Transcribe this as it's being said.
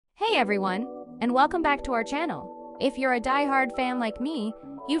everyone, and welcome back to our channel. If you're a die-hard fan like me,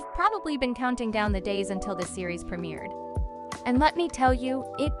 you've probably been counting down the days until this series premiered. And let me tell you,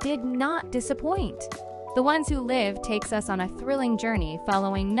 it did not disappoint. The Ones Who Live takes us on a thrilling journey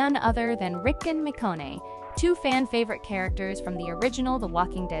following none other than Rick and Michonne, two fan-favorite characters from the original The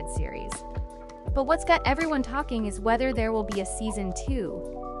Walking Dead series. But what's got everyone talking is whether there will be a season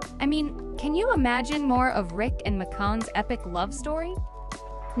 2. I mean, can you imagine more of Rick and Michonne's epic love story?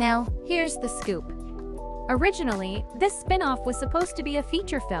 Now, here's the scoop. Originally, this spin-off was supposed to be a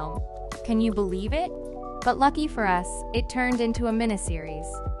feature film. Can you believe it? But lucky for us, it turned into a miniseries,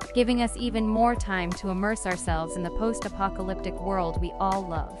 giving us even more time to immerse ourselves in the post-apocalyptic world we all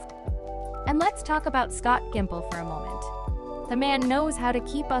love. And let's talk about Scott Gimple for a moment. The man knows how to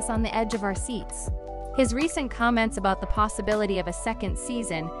keep us on the edge of our seats. His recent comments about the possibility of a second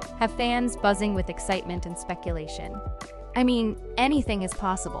season have fans buzzing with excitement and speculation. I mean, anything is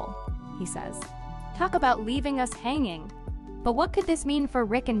possible, he says. Talk about leaving us hanging. But what could this mean for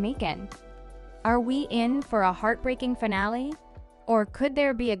Rick and Michonne? Are we in for a heartbreaking finale? Or could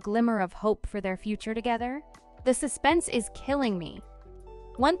there be a glimmer of hope for their future together? The suspense is killing me.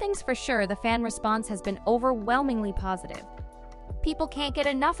 One thing's for sure, the fan response has been overwhelmingly positive. People can't get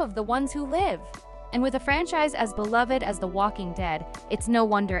enough of The Ones Who Live. And with a franchise as beloved as The Walking Dead, it's no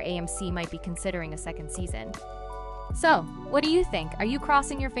wonder AMC might be considering a second season. So, what do you think? Are you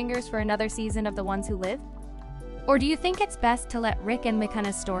crossing your fingers for another season of The Ones Who Live? Or do you think it's best to let Rick and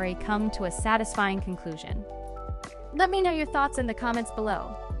Michonne's story come to a satisfying conclusion? Let me know your thoughts in the comments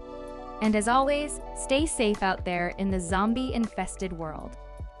below. And as always, stay safe out there in the zombie-infested world.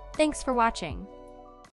 Thanks for watching.